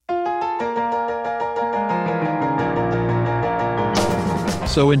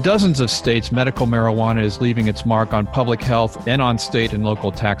So in dozens of states, medical marijuana is leaving its mark on public health and on state and local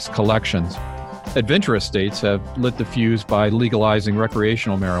tax collections. Adventurous states have lit the fuse by legalizing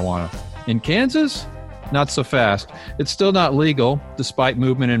recreational marijuana. In Kansas, not so fast. It's still not legal, despite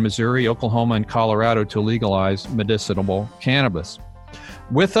movement in Missouri, Oklahoma, and Colorado to legalize medicinal cannabis.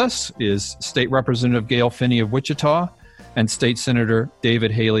 With us is State Representative Gail Finney of Wichita and State Senator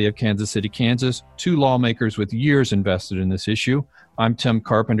David Haley of Kansas City, Kansas, two lawmakers with years invested in this issue. I'm Tim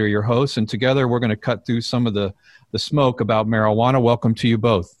Carpenter, your host, and together we're going to cut through some of the smoke about marijuana. Welcome to you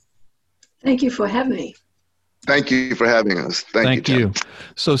both. Thank you for having me. Thank you for having us. Thank you.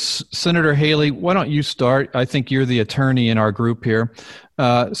 So, Senator Haley, why don't you start? I think you're the attorney in our group here.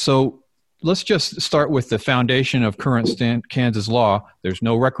 So let's just start with the foundation of current Kansas law. There's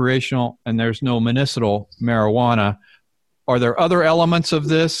no recreational and there's no medicinal marijuana. Are there other elements of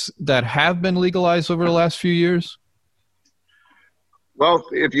this that have been legalized over the last few years? Well,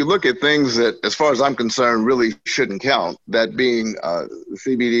 if you look at things that, as far as I'm concerned, really shouldn't count, that being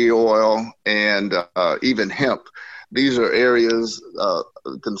CBD oil and even hemp, these are areas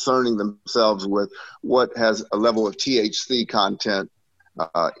concerning themselves with what has a level of THC content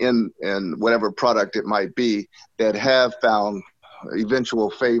in whatever product it might be that have found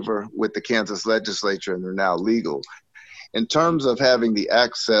eventual favor with the Kansas legislature and they're now legal. In terms of having the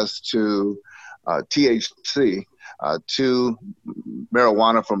access to THC, to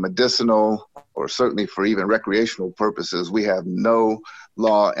marijuana for medicinal or certainly for even recreational purposes, we have no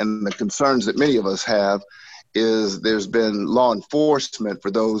law. And the concerns that many of us have is there's been law enforcement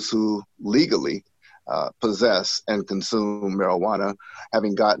for those who legally possess and consume marijuana,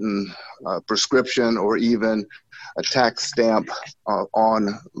 having gotten a prescription or even a tax stamp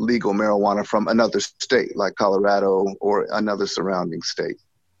on legal marijuana from another state like Colorado or another surrounding state.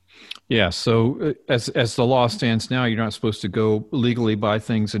 Yeah, so as the law stands now, you're not supposed to go legally buy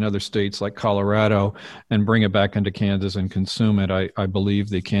things in other states like Colorado and bring it back into Kansas and consume it. I believe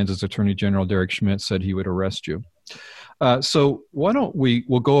the Kansas Attorney General Derek Schmidt said he would arrest you. So why don't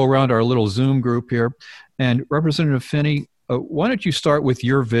we'll go around our little Zoom group here. And Representative Finney, why don't you start with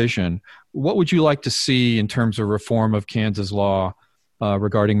your vision? What would you like to see in terms of reform of Kansas law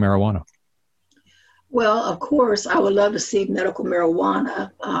regarding marijuana? Well, of course, I would love to see medical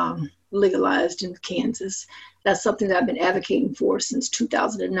marijuana legalized in Kansas. That's something that I've been advocating for since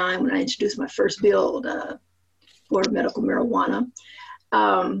 2009 when I introduced my first bill for medical marijuana.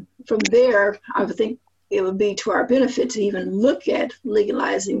 From there, I would think it would be to our benefit to even look at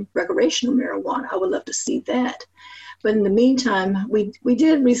legalizing recreational marijuana. I would love to see that. But in the meantime, we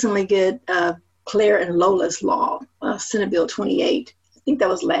did recently get Claire and Lola's law, Senate Bill 28. I think that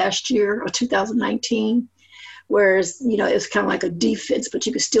was last year or 2019, whereas, it's kind of like a defense, but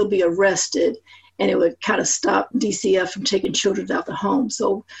you could still be arrested and it would kind of stop DCF from taking children out the home.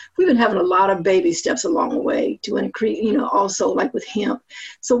 So we've been having a lot of baby steps along the way to increase, also like with hemp.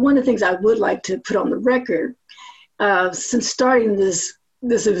 So one of the things I would like to put on the record, since starting this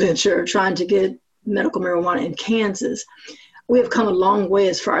adventure, trying to get medical marijuana in Kansas, we have come a long way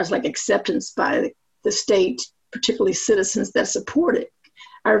as far as like acceptance by the state, particularly citizens that support it.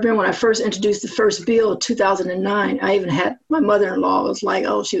 I remember when I first introduced the first bill in 2009, I even had my mother-in-law was like,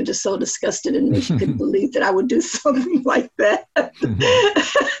 oh, she was just so disgusted in me. She couldn't believe that I would do something like that.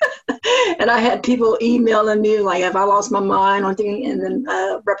 And I had people emailing me like, have I lost my mind on things? And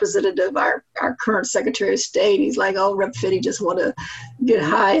then Representative, our current Secretary of State, he's like, oh, Rep. Finney just want to get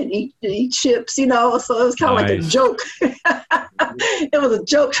high and eat chips, So it was kind of like a joke. It was a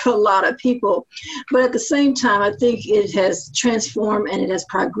joke to a lot of people. But at the same time, I think it has transformed and it has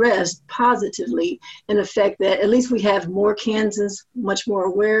progressed positively in the fact that at least we have more Kansans, much more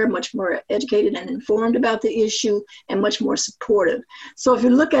aware, much more educated and informed about the issue, and much more supportive. So if you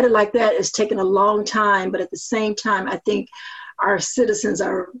look at it like that, it's taken a long time, but at the same time, I think our citizens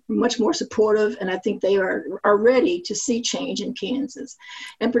are much more supportive, and I think they are ready to see change in Kansas.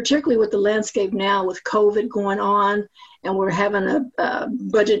 And particularly with the landscape now with COVID going on, and we're having a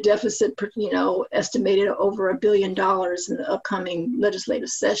budget deficit, estimated over $1 billion in the upcoming legislative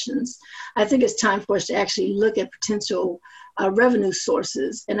sessions. I think it's time for us to actually look at potential revenue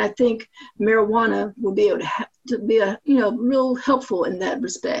sources. And I think marijuana will be able to be real helpful in that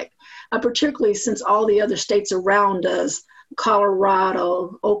respect, particularly since all the other states around us,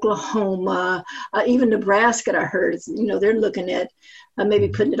 Colorado, Oklahoma, even Nebraska, I heard, they're looking at maybe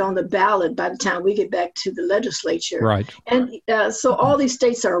putting it on the ballot by the time we get back to the legislature. Right. And so all these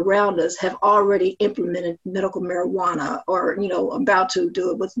states that are around us have already implemented medical marijuana, or, about to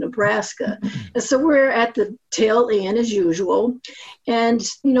do it with Nebraska. And so we're at the tail end as usual. And,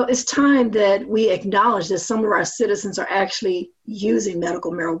 it's time that we acknowledge that some of our citizens are actually using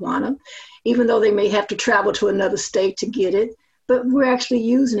medical marijuana, even though they may have to travel to another state to get it. But we're actually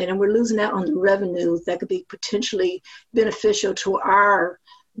using it, and we're losing out on the revenue that could be potentially beneficial to our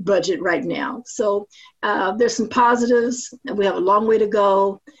budget right now. So there's some positives, and we have a long way to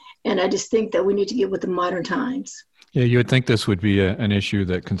go. And I just think that we need to get with the modern times. Yeah, you would think this would be an issue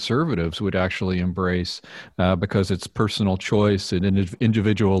that conservatives would actually embrace because it's personal choice and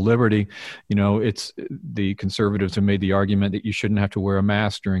individual liberty. It's the conservatives have made the argument that you shouldn't have to wear a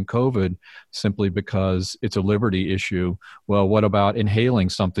mask during COVID simply because it's a liberty issue. Well, what about inhaling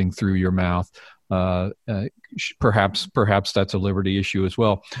something through your mouth? Perhaps that's a liberty issue as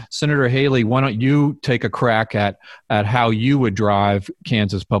well. Senator Haley, why don't you take a crack at how you would drive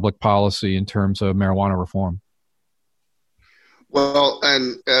Kansas public policy in terms of marijuana reform? Well,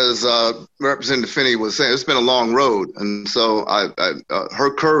 and as Representative Finney was saying, it's been a long road. And so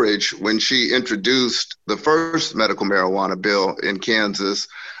her courage when she introduced the first medical marijuana bill in Kansas,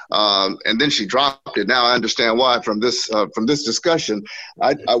 and then she dropped it. Now I understand why from this discussion.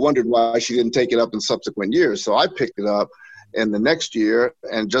 I wondered why she didn't take it up in subsequent years. So I picked it up in the next year.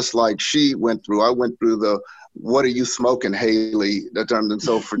 And just like she went through, I went through the "What are you smoking, Haley?" And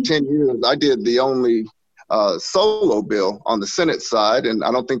so for 10 years, I did the only solo bill on the Senate side, and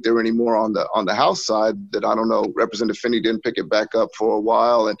I don't think there were any more on the House side that I don't know. Representative Finney didn't pick it back up for a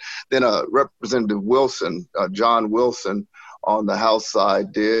while, and then Representative Wilson, John Wilson, on the House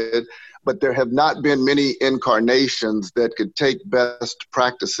side did. But there have not been many incarnations that could take best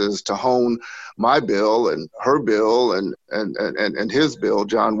practices to hone my bill and her bill and his bill,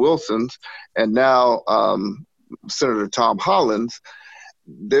 John Wilson's, and now Senator Tom Holland's.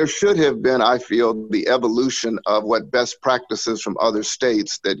 There should have been, I feel, the evolution of what best practices from other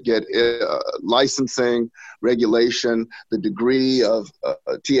states that get licensing, regulation, the degree of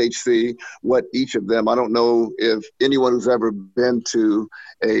THC, what each of them. I don't know if anyone who's ever been to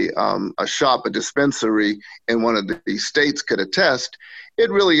a shop, a dispensary in one of these states could attest. It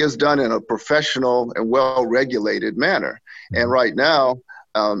really is done in a professional and well-regulated manner. And right now,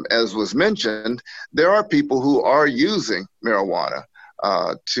 as was mentioned, there are people who are using marijuana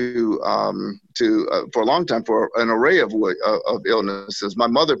for a long time for an array of illnesses. My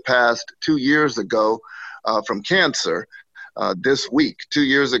mother passed 2 years ago from cancer this week, 2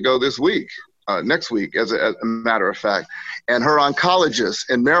 years ago this week, next week, as a matter of fact. And her oncologist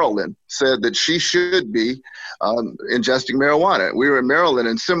in Maryland said that she should be ingesting marijuana. We were in Maryland,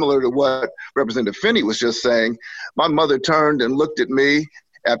 and similar to what Representative Finney was just saying, my mother turned and looked at me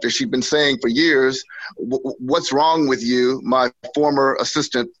after she'd been saying for years, "What's wrong with you, my former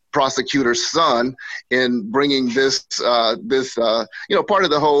assistant prosecutor's son, in bringing this part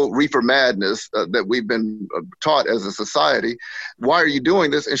of the whole reefer madness that we've been taught as a society. Why are you doing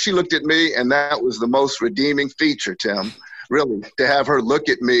this?" And she looked at me, and that was the most redeeming feature, Tim, really, to have her look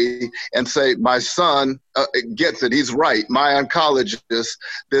at me and say, "My son gets it. He's right. My oncologist,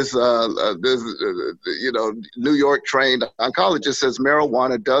 this New York trained oncologist, says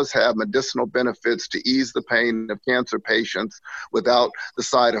marijuana does have medicinal benefits to ease the pain of cancer patients without the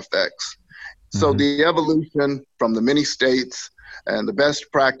side effects." Mm-hmm. So the evolution from the many states and the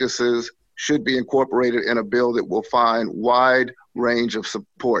best practices should be incorporated in a bill that will find wide range of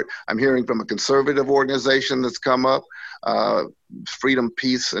support. I'm hearing from a conservative organization that's come up, Freedom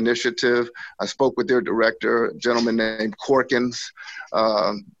Peace Initiative. I spoke with their director, a gentleman named Corkins,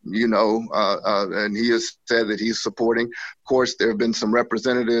 and he has said that he's supporting. Of course, there have been some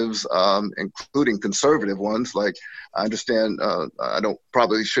representatives, including conservative ones, like I understand,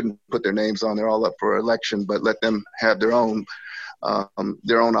 probably shouldn't put their names on, they're all up for election, but let them have their own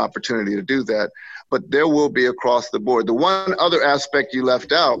opportunity to do that. But there will be across the board. The one other aspect you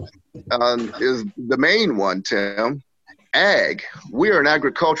left out is the main one, Tim. Ag. We are an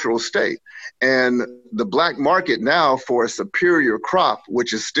agricultural state, and the black market now for a superior crop,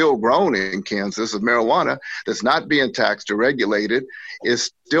 which is still grown in Kansas, of marijuana, that's not being taxed or regulated, is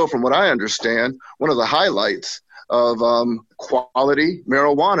still, from what I understand, one of the highlights of quality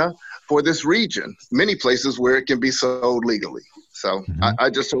marijuana for this region. Many places where it can be sold legally. So I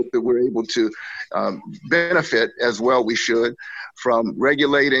just hope that we're able to benefit as well we should from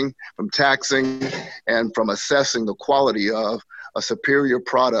regulating, from taxing, and from assessing the quality of a superior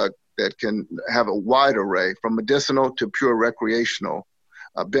product that can have a wide array, from medicinal to pure recreational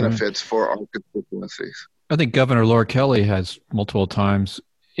benefits for our constituencies. I think Governor Laura Kelly has multiple times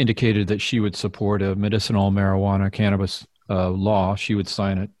indicated that she would support a medicinal marijuana cannabis law. She would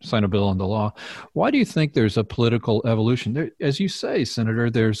sign a bill into law. Why do you think there's a political evolution? There, as you say, Senator,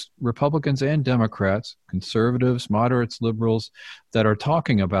 there's Republicans and Democrats, conservatives, moderates, liberals that are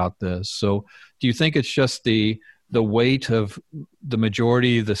talking about this. So do you think it's just the weight of the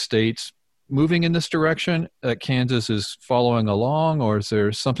majority of the states moving in this direction that Kansas is following along, or is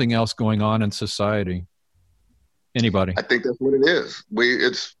there something else going on in society? Anybody? I think that's what it is.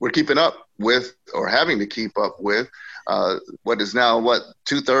 We're keeping up with, or having to keep up with, what is now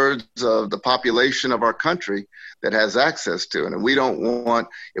 2/3 of the population of our country that has access to it. And we don't want,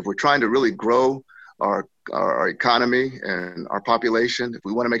 if we're trying to really grow our economy and our population, if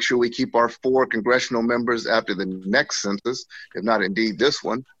we want to make sure we keep our 4 congressional members after the next census, if not indeed this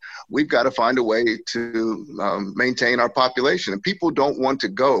one, we've got to find a way to maintain our population. And people don't want to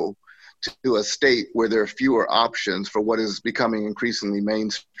go to a state where there are fewer options for what is becoming increasingly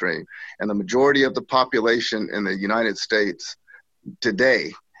mainstream. And the majority of the population in the United States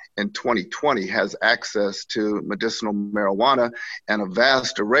today in 2020 has access to medicinal marijuana, and a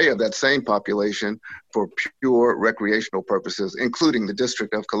vast array of that same population for pure recreational purposes, including the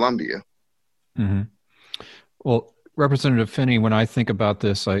District of Columbia. Mm-hmm. Well, Representative Finney, when I think about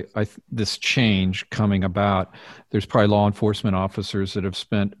this, this change coming about, there's probably law enforcement officers that have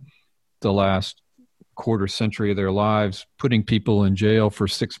spent the last quarter century of their lives putting people in jail for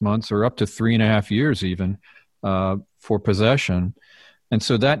 6 months or up to 3.5 years even for possession. And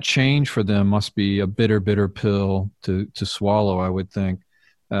so that change for them must be a bitter, bitter pill to swallow, I would think.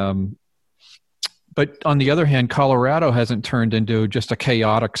 But on the other hand, Colorado hasn't turned into just a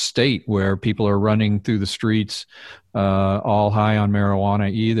chaotic state where people are running through the streets all high on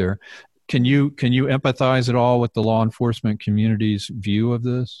marijuana either. Can you empathize at all with the law enforcement community's view of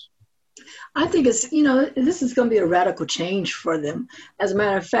this? I think it's, this is going to be a radical change for them. As a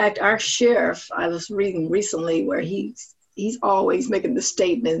matter of fact, our sheriff, I was reading recently where he's always making the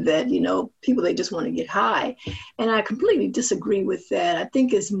statement that, people, they just want to get high. And I completely disagree with that. I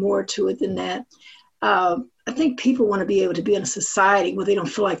think it's more to it than that. I think people want to be able to be in a society where they don't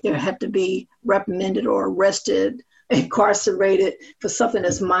feel like they have to be reprimanded or arrested, incarcerated for something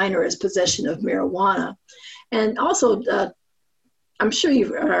as minor as possession of marijuana. And also, I'm sure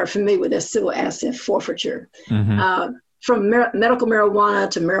you are familiar with that civil asset forfeiture. Mm-hmm. From medical marijuana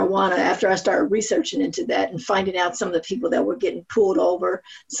to marijuana, after I started researching into that and finding out some of the people that were getting pulled over,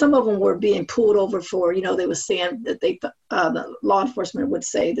 some of them were being pulled over for, they were saying that the law enforcement would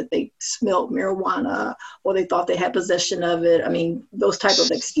say that they smelled marijuana or they thought they had possession of it. I mean, those type of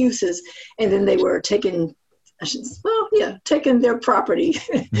excuses. And then they were taking their property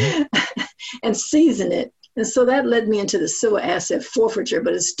mm-hmm. and seizing it. And so that led me into the civil asset forfeiture,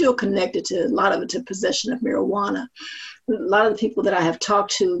 but it's still connected to a lot of it to possession of marijuana. A lot of the people that I have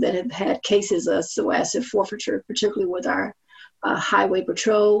talked to that have had cases of civil asset forfeiture, particularly with our highway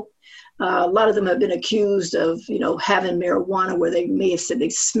patrol, a lot of them have been accused of, having marijuana where they may have said they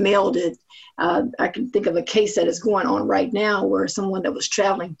smelled it. I can think of a case that is going on right now where someone that was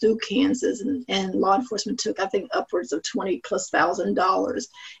traveling through Kansas and law enforcement took, I think, upwards of $20,000+.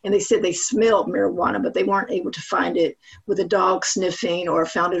 And they said they smelled marijuana, but they weren't able to find it with a dog sniffing or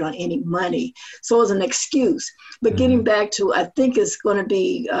found it on any money. So it was an excuse. But getting back to, I think it's going to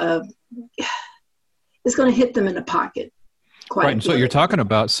be, it's going to hit them in the pocket. Right, and so you're talking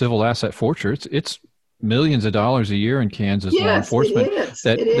about civil asset forfeiture. It's millions of dollars a year in Kansas. Law enforcement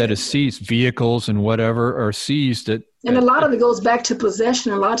that is seized, vehicles and whatever are seized. And a lot of it goes back to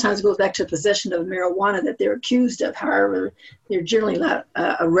possession. A lot of times it goes back to possession of marijuana that they're accused of. However, they're generally not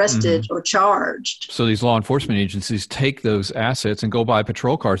arrested mm-hmm. or charged. So these law enforcement agencies take those assets and go buy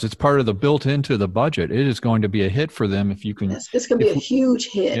patrol cars. It's part of the built into the budget. It is going to be a hit for them if you can. It's going to be a huge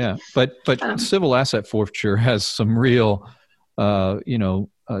hit. Yeah, but civil asset forfeiture has some real.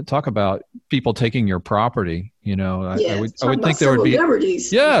 Talk about people taking your property. I would think there would be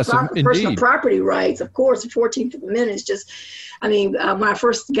liberties. Yes, personal property rights. Of course, the 14th Amendment is just. When I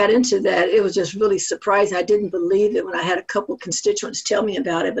first got into that, it was just really surprising. I didn't believe it when I had a couple of constituents tell me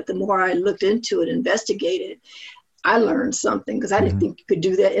about it. But the more I looked into it, investigated, I learned something because I didn't think you could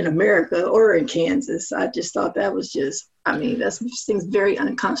do that in America or in Kansas. I just thought that was that seems very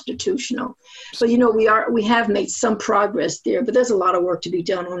unconstitutional. But we have made some progress there, but there's a lot of work to be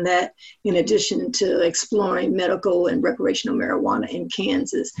done on that. In addition to exploring medical and recreational marijuana in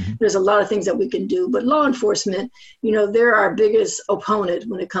Kansas, mm-hmm. there's a lot of things that we can do. But law enforcement, they're our biggest opponent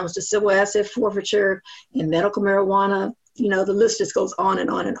when it comes to civil asset forfeiture and medical marijuana. The list just goes on and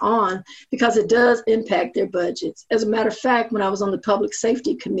on and on because it does impact their budgets. As a matter of fact, when I was on the Public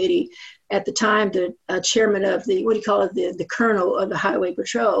Safety Committee at the time, the chairman of the colonel of the Highway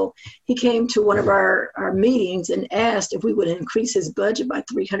Patrol, he came to one of our meetings and asked if we would increase his budget by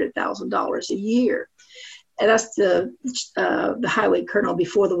 $300,000 a year. And that's the highway colonel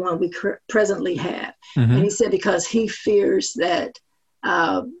before the one we presently have. Mm-hmm. And he said because he fears that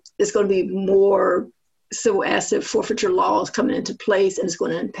there's going to be more civil asset forfeiture laws coming into place, and it's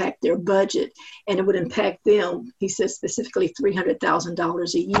going to impact their budget, and it would impact them. He says specifically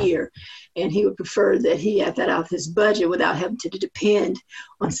 $300,000 a year, and he would prefer that he had that out of his budget without having to depend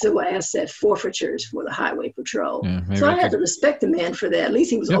on civil asset forfeitures for the Highway Patrol. Yeah, so I had to respect the man for that. At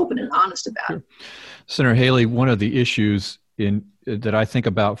least he was open and honest about it. Senator Haley, one of the issues that I think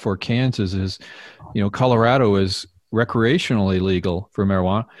about for Kansas is, Colorado is recreationally legal for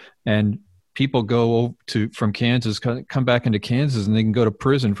marijuana, and people go from Kansas, come back into Kansas, and they can go to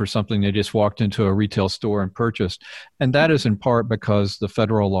prison for something they just walked into a retail store and purchased. And that is in part because the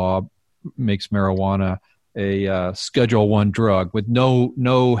federal law makes marijuana a Schedule I drug with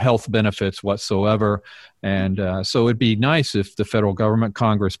no health benefits whatsoever. And so it'd be nice if the federal government,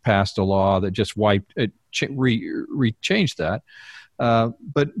 Congress, passed a law that just changed that.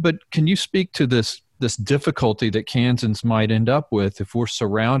 But can you speak to this difficulty that Kansans might end up with if we're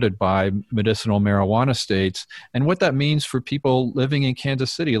surrounded by medicinal marijuana states, and what that means for people living in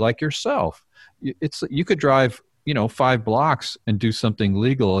Kansas City like yourself? You could drive 5 blocks and do something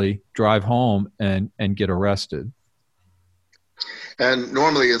legally, drive home and get arrested. And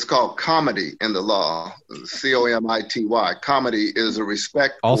normally it's called comity in the law, comity. Comity is a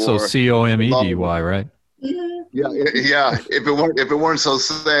respect also for comedy, right? Yeah. If it weren't so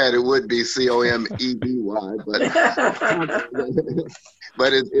sad, it would be comedy.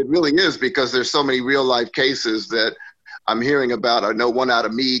 But it really is, because there's so many real life cases that I'm hearing about. I know one out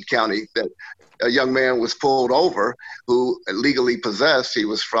of Meade County that a young man was pulled over who illegally possessed. He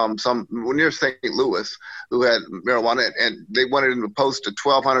was from near St. Louis, who had marijuana, and they wanted him to post a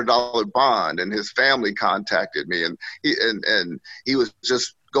 $1,200 bond. And his family contacted me, and he was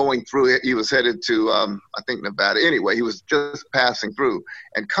just going through it. He was headed to, I think, Nevada. Anyway, he was just passing through.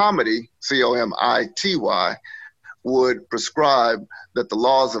 And comity, comity, would prescribe that the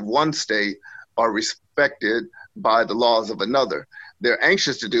laws of one state are respected by the laws of another. They're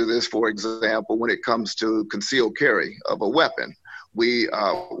anxious to do this, for example, when it comes to concealed carry of a weapon. We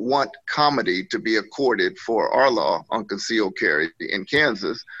want comity to be accorded for our law on concealed carry in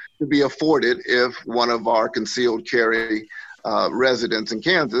Kansas to be afforded if one of our concealed carry residents in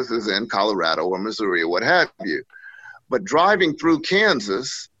Kansas is in Colorado or Missouri or what have you. But driving through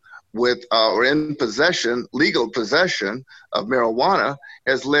Kansas with or in legal possession of marijuana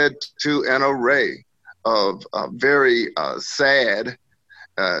has led to an array of very sad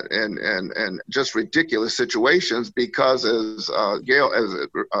and just ridiculous situations, because as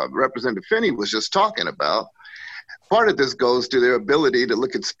Representative Finney was just talking about, part of this goes to their ability to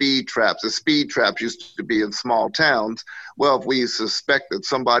look at speed traps. The speed traps used to be in small towns. Well, if we suspect that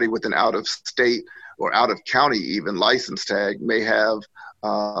somebody with an out-of-state or out-of-county even license tag may have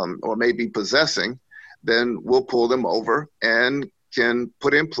or may be possessing, then we'll pull them over and can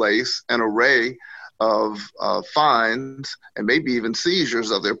put in place an array of fines and maybe even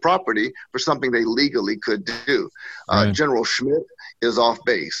seizures of their property for something they legally could do. Right. General Schmidt is off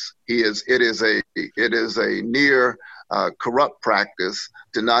base. It is a near corrupt practice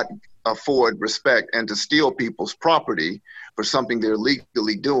to not afford respect and to steal people's property for something they're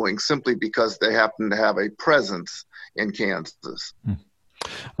legally doing simply because they happen to have a presence in Kansas.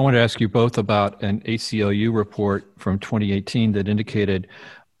 I want to ask you both about an ACLU report from 2018 that indicated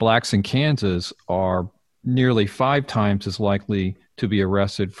blacks in Kansas are nearly 5 times as likely to be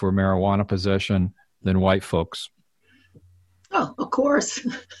arrested for marijuana possession than white folks. Oh, of course.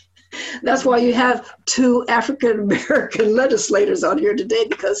 That's why you have 2 African-American legislators on here today,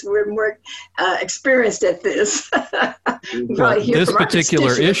 because we're more experienced at this. Well, this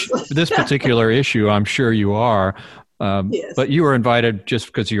particular issue, I'm sure you are. Yes. But you were invited just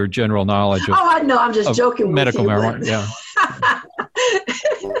because of your general knowledge of I know. I'm just joking medical with you, marijuana. Yeah.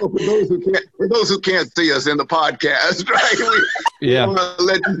 For those who can't see us in the podcast, right? We are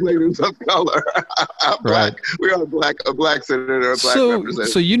legislators of color. Black. We are a black senator, a black representative.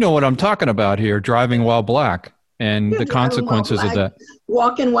 So you know what I'm talking about here, driving while black and the consequences of that.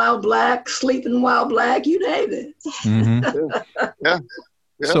 Walking while black, sleeping while black, you name it. Mm-hmm. Yeah.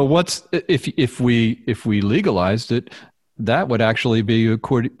 So what's if we legalized it, that would actually be a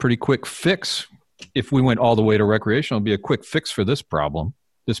pretty quick fix. If we went all the way to recreational, it'd be a quick fix for this problem,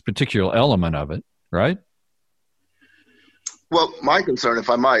 this particular element of it, right? Well, my concern, if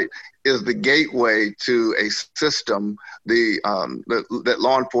I might, is the gateway to a system that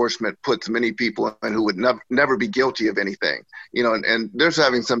law enforcement puts many people in who would never be guilty of anything. And there's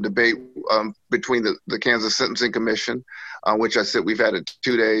having some debate between the Kansas Sentencing Commission, which I said we've had a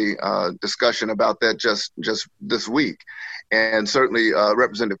 2-day discussion about that just this week. And certainly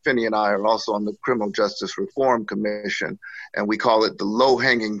Representative Finney and I are also on the Criminal Justice Reform Commission, and we call it the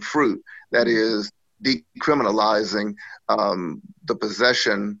low-hanging fruit. That is decriminalizing the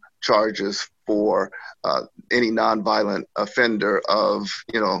possession charges for any nonviolent offender of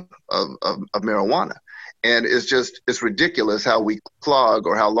marijuana. And it's ridiculous how we clog,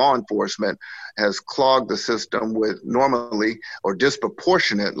 or how law enforcement has clogged the system with normally or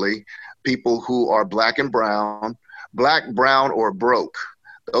disproportionately people who are black, brown, or broke.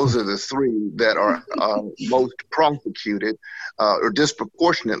 Those are the three that are most prosecuted, or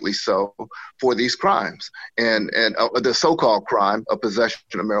disproportionately so, for these crimes, and the so-called crime of possession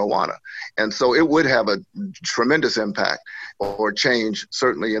of marijuana. And so it would have a tremendous impact or change,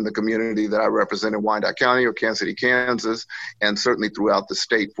 certainly in the community that I represent in Wyandotte County or Kansas City, Kansas, and certainly throughout the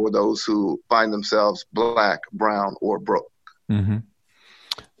state for those who find themselves black, brown, or broke. Mm-hmm.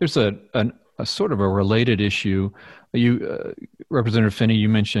 There's a sort of a related issue. Representative Finney, you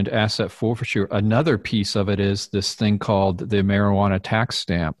mentioned asset forfeiture. Another piece of it is this thing called the marijuana tax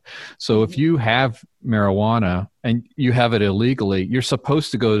stamp. So if you have marijuana and you have it illegally, you're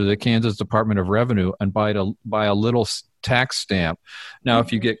supposed to go to the Kansas Department of Revenue and buy a little tax stamp. Now,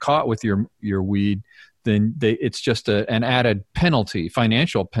 if you get caught with your weed, then it's just an added penalty,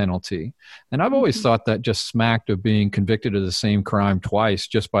 financial penalty. And I've always thought that just smacked of being convicted of the same crime twice,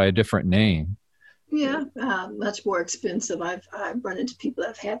 just by a different name. Yeah, much more expensive. I've run into people that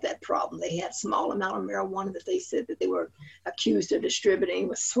have had that problem. They had small amount of marijuana that they said that they were accused of distributing,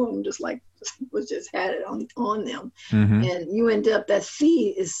 was swung just had it on them. Mm-hmm. And you end up, that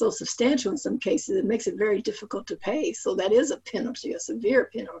fee is so substantial in some cases, it makes it very difficult to pay. So that is a penalty, a severe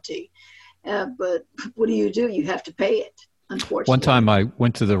penalty. But what do? You have to pay it, unfortunately. One time I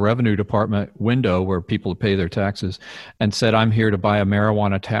went to the Revenue Department window where people pay their taxes and said, I'm here to buy a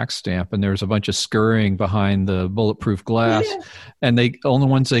marijuana tax stamp. And there was a bunch of scurrying behind the bulletproof glass. Yeah. And the only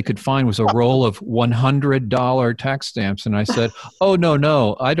ones they could find was a roll of $100 tax stamps. And I said, oh,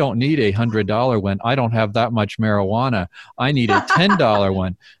 no, I don't need a $100 one. I don't have that much marijuana. I need a $10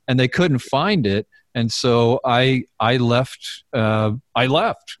 one. And they couldn't find it. And so I left.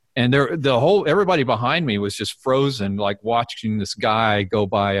 And everybody behind me was just frozen, like watching this guy go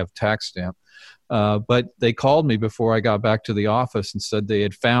by a tax stamp. But they called me before I got back to the office and said they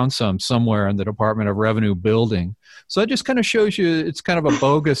had found some somewhere in the Department of Revenue building. So that just kind of shows you it's kind of a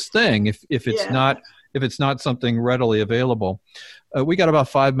bogus thing if it's not something readily available. We got about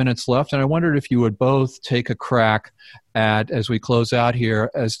 5 minutes left, and I wondered if you would both take a crack at, as we close out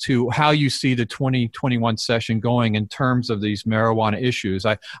here, as to how you see the 2021 session going in terms of these marijuana issues.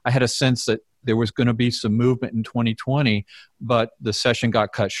 I had a sense that there was going to be some movement in 2020, but the session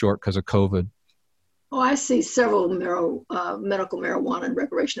got cut short because of COVID. Oh, I see several medical marijuana and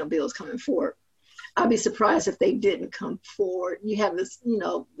recreational bills coming forward. I'd be surprised if they didn't come forward. You have this,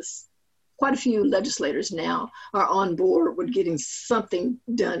 quite a few legislators now are on board with getting something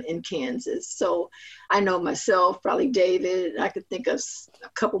done in Kansas. So I know myself, probably David, I could think of a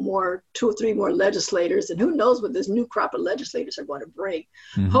couple more, 2 or 3 more legislators, and who knows what this new crop of legislators are going to bring.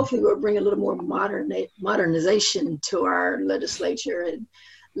 Mm-hmm. Hopefully we'll bring a little more modernization to our legislature and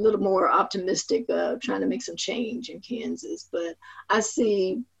a little more optimistic, trying to make some change in Kansas. But I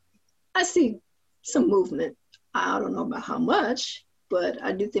see some movement. I don't know about how much, but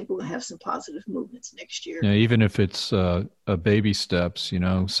I do think we'll have some positive movements next year. Yeah, even if it's baby steps,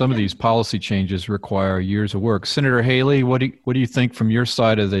 some of these policy changes require years of work. Senator Haley, what do you think from your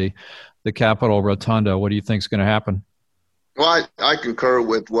side of the Capitol Rotunda? What do you think is going to happen? Well, I concur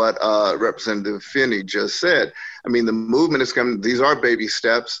with what Representative Finney just said. I mean, the movement is coming. These are baby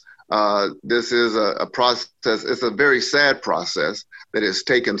steps. This is a process. It's a very sad process that has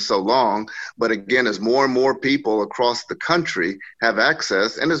taken so long. But again, as more and more people across the country have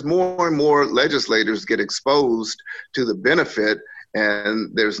access, and as more and more legislators get exposed to the benefit,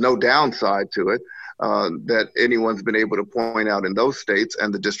 and there's no downside to it, that anyone's been able to point out in those states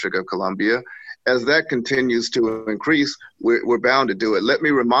and the District of Columbia, as that continues to increase, we're bound to do it. Let me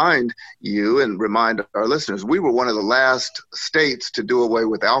remind you and remind our listeners, we were one of the last states to do away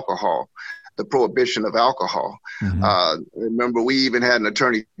with alcohol, the prohibition of alcohol. Mm-hmm. Remember, we even had an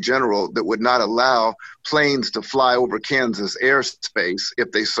attorney general that would not allow planes to fly over Kansas airspace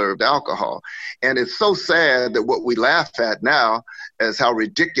if they served alcohol. And it's so sad that what we laugh at now is how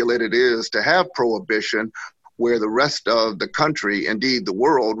ridiculous it is to have prohibition where the rest of the country, indeed the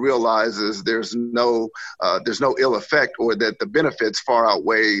world, realizes there's no ill effect, or that the benefits far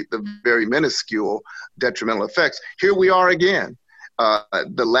outweigh the very minuscule detrimental effects. Here we are again.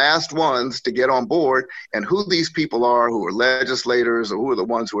 The last ones to get on board, and who these people are, who are legislators or who are the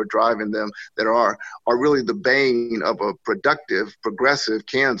ones who are driving them, that are really the bane of a productive, progressive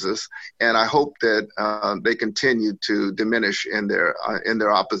Kansas. And I hope that they continue to diminish in their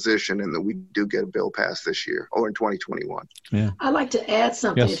opposition, and that we do get a bill passed this year or in 2021. Yeah. I'd like to add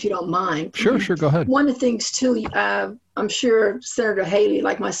something, if you don't mind. Sure, go ahead. One of the things too, I'm sure Senator Haley,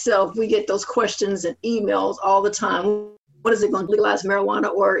 like myself, we get those questions and emails all the time. What is it going to legalize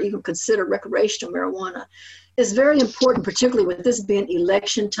marijuana or even consider recreational marijuana? It's very important, particularly with this being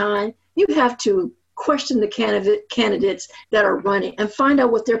election time. You have to question the candidates that are running and find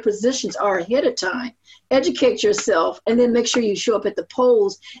out what their positions are ahead of time. Educate yourself, and then make sure you show up at the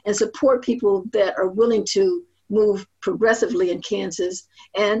polls and support people that are willing to move progressively in Kansas,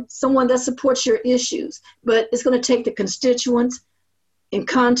 and someone that supports your issues. But it's going to take the constituents in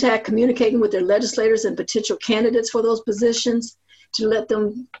contact, communicating with their legislators and potential candidates for those positions, to let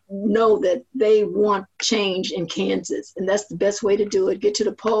them know that they want change in Kansas. And that's the best way to do it. Get to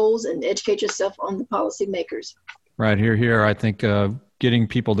the polls and educate yourself on the policymakers. Right, here. I think getting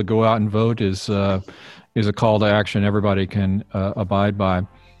people to go out and vote is a call to action everybody can abide by.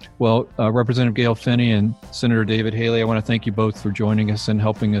 Well, Representative Gail Finney and Senator David Haley, I want to thank you both for joining us and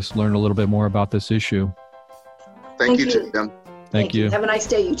helping us learn a little bit more about this issue. Thank you, Tim. Thank you. Have a nice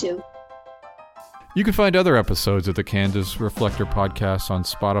day, you two. You can find other episodes of the Kansas Reflector podcast on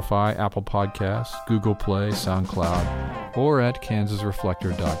Spotify, Apple Podcasts, Google Play, SoundCloud, or at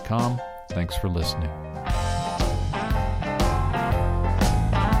kansasreflector.com. Thanks for listening.